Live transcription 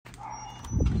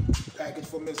Package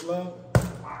for Miss Love.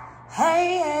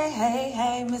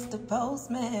 Hey, Mr.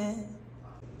 Postman.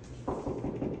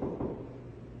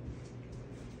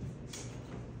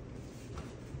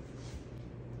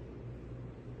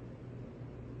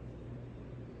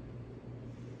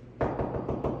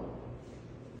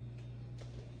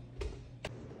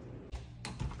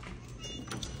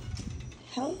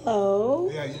 Hello.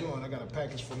 Hey, how you doing? I got a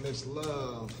package for Miss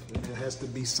Love, and it has to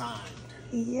be signed.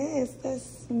 Yes,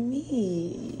 that's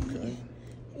me. Okay.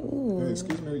 Ooh. Hey,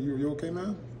 excuse me, you okay,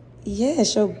 man? Yeah,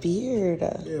 it's your beard.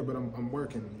 Yeah, but I'm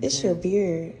working. It's your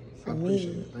beard for I me.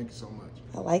 appreciate it. Thank you so much.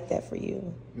 I like that for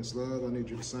you. Miss Love, I need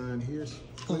you to sign here,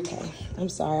 please. Okay. I'm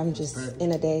sorry. I'm just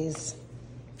in a daze.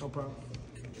 No problem.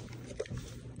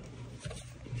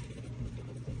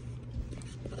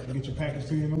 I'll get your package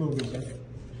to you in a little bit, sir.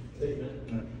 Hey,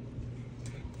 man.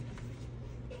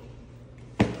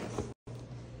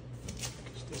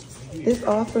 This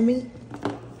all for me?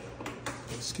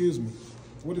 Excuse me.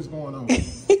 What is going on?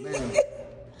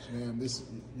 Ma'am,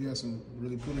 you have some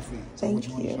really pretty feet. So Thank what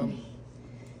you want to show me?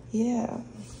 Yeah.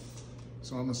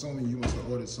 So I'm assuming you must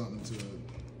have ordered something to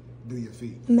do your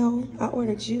feet. No, I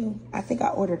ordered you. I think I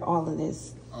ordered all of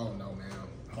this. Oh, no, ma'am.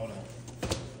 Hold on.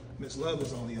 Miss Love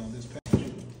is only on this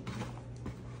package.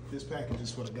 This package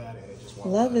is for the guy that just walked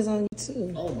Love by. is on you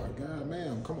too. Oh, my God,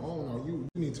 ma'am. Come on. Now. You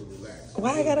need to relax.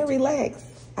 Why I gotta relax?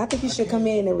 I think you should come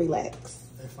in and relax.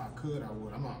 If I could, I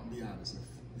would. I'm not be honest.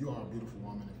 If you are a beautiful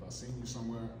woman, if I seen you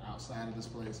somewhere outside of this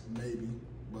place, maybe.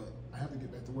 But I have to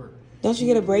get back to work. Don't you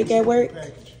get a break at work?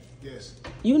 Package. Yes.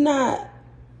 You not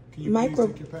Can you micro.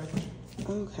 please take your package?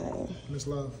 Okay. Miss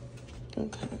Love.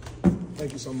 Okay.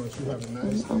 Thank you so much. You have a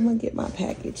nice day. I'm gonna get my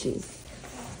packages.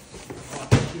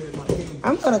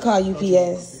 I'm gonna call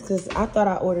UPS because I thought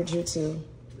I ordered you too.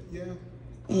 Yeah.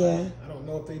 Yeah. I don't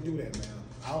know if they do that, man.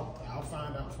 I'll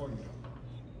find out for you.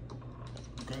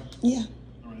 Okay. Yeah.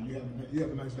 All right. You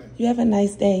have a nice day. You have a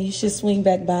nice day. You should swing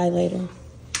back by later.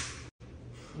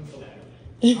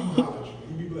 I'm hollering.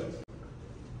 You be blessed.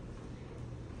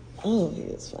 Oh, he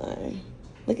is fine.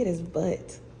 Look at his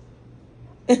butt.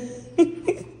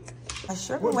 I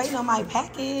sure been waiting on my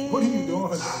package. What are you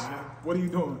doing, man? What are you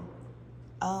doing?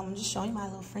 I'm just showing you my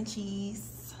little Frenchies.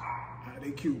 They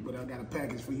cute, but I got a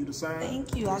package for you to sign.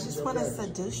 Thank you. I just want to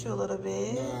seduce you a little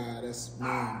bit. Nah, that's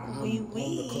ma'am. I'm Oui, on the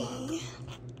oui. clock.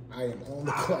 I am on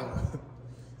the clock.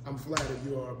 I'm flattered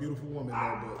you are a beautiful woman,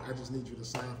 though, but I just need you to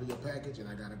sign for your package, and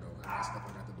I gotta go. I got stuff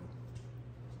I got to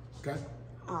do. Okay?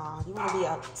 Aw, you want to be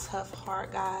a tough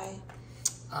heart guy?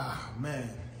 Ah, man,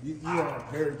 you are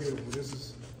very beautiful.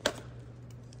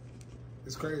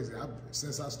 It's crazy.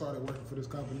 Since I started working for this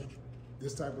company,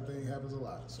 this type of thing happens a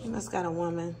lot. So You must got a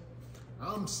woman.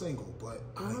 I'm single, but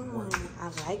I'm working. I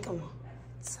like them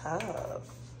tough.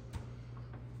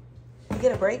 You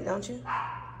get a break, don't you?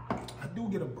 I do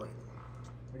get a break.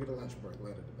 I get a lunch break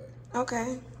later today.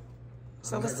 Okay.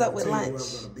 So I'm what's not up with gonna tell you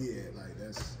lunch? where I'm gonna be at. Like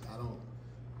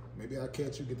maybe I'll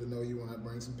catch you, get to know you when I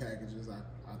bring some packages. I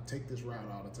take this route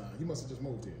all the time. You must have just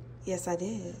moved here. Yes, I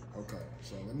did. Okay,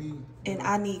 so let me. And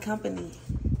I need company.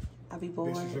 I'll be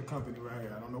bored. This is your company right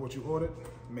here. I don't know what you ordered.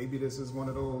 Maybe this is one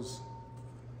of those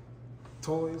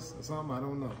toys or something. I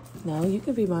don't know. No, you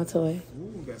can be my toy.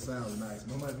 Ooh, that sounds nice.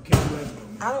 I'm gonna have to catch you later, though,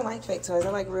 man. I don't like fake toys. I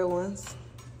like real ones.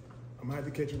 I'm gonna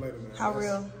have to catch you later, man. How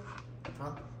real?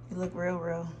 Huh? You look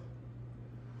real.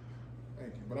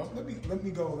 Thank you. But let me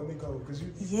go, because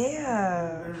you.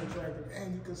 Yeah. You're very attractive,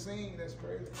 and you can sing. That's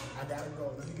crazy. I gotta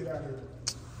go. Let me get out of here.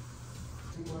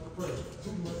 Too much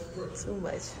pressure. Too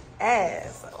much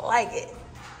ass. I like it.